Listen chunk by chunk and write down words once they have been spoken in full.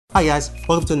Hi guys,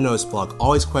 welcome to the Notice Blog.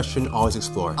 Always question, always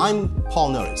explore. I'm Paul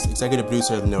Notice, executive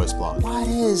producer of the Notice Blog. What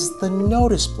is the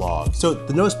Notice Blog? So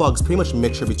the Notice Blog is pretty much a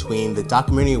mixture between the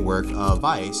documentary work of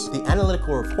Vice, the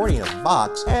analytical reporting of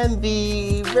Vox, and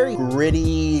the very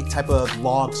gritty type of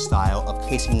vlog style of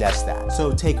Casey Neistat.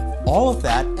 So take all of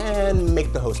that and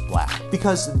make the host black.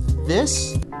 Because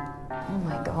this... Oh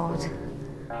my God,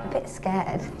 I'm a bit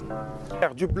scared.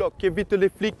 Du bloc, évite les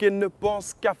flics et ne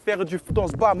pense qu'à faire du foot dans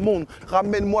ce bas monde.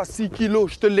 Ramène-moi 6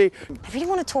 kilos, je te les... I really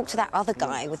want to talk to that other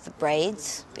guy with the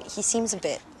braids, but he's a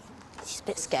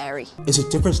bit scary. Is a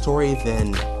different story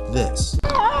than this.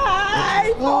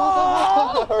 Hi,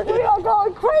 Paul! We are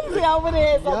going crazy over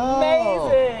there. It's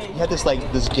amazing. You had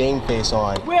this game face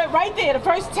on. We're right there. The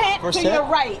first tent to your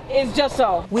right is just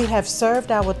so. We have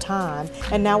served our time,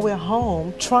 and now we're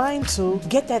home trying to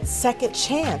get that second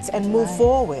chance and move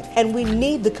forward. And we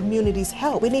need the community's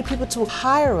help. We need people to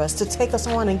hire us, to take us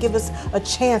on and give us a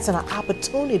chance and an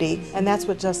opportunity, and that's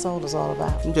what Just Sold is all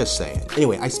about. I'm just saying.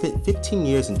 Anyway, I spent 15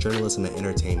 years in journalism and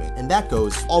entertainment, and that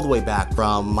goes all the way back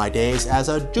from my days as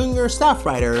a junior staff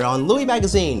writer on Louis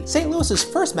Magazine, St. Louis's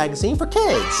first magazine for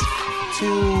kids, to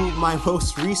my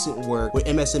most recent work with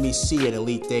MSNBC and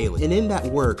Elite Daily. And in that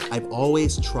work, I've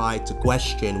always tried to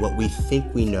question what we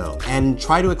think we know and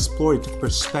try to explore different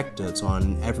perspectives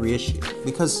on every issue.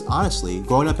 Because honestly,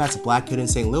 growing up as a black kid in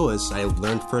St. Louis, I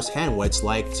learned firsthand what it's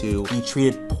like to be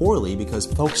treated poorly because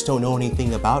folks don't know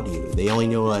anything about you. They only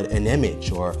know an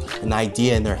image or an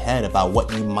idea in their head about what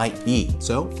you might be.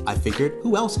 So I figured,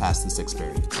 who else has this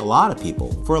experience? A lot of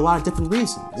people, for a lot of different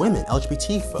reasons. Women,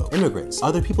 LGBT folk, immigrants,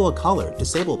 other people of color,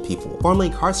 disabled people, formerly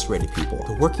incarcerated people,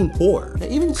 the working poor,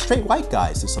 and even straight white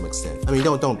guys to some extent. I mean,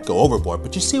 don't go overboard,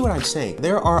 but you see what I'm saying.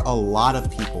 There are a lot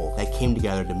of people that came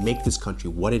together to make this country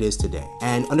what it is today.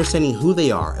 And understanding who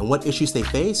they are and what issues they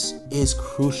face is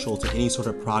crucial to any sort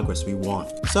of progress we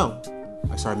want. So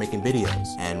I started making videos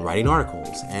and writing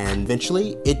articles, and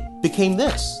eventually it became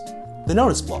this. The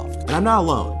Notice Blog. And I'm not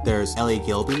alone. There's Elliot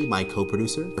Gilby, my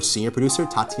co-producer, our senior producer,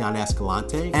 Tatiana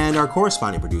Escalante, and our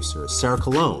corresponding producer, Sarah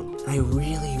Colon. And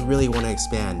I really want to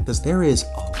expand because there is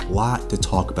a lot to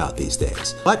talk about these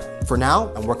days. But for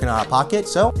now, I'm working on a pocket,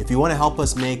 so if you want to help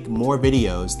us make more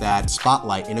videos that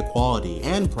spotlight inequality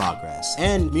and progress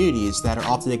and communities that are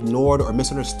often ignored or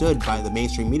misunderstood by the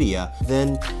mainstream media,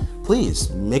 then please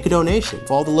make a donation.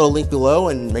 Follow the little link below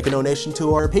and make a donation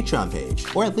to our Patreon page.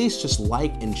 Or at least just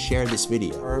like and share this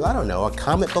video. Or I don't know, a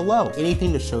comment below.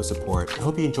 Anything to show support. I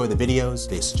hope you enjoy the videos,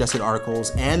 the suggested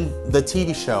articles, and the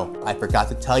TV show. I forgot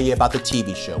to tell you about the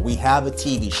TV show. We have a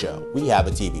TV show.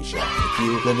 If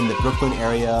you live in the Brooklyn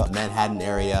area, Manhattan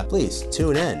area, please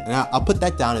tune in. And I'll put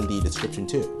that down in the description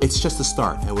too. It's just a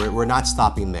start, and we're not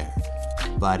stopping there.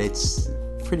 But it's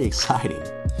pretty exciting.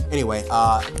 Anyway,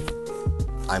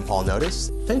 I'm Paul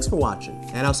Notice. Thanks for watching,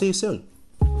 and I'll see you soon.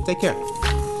 Take care.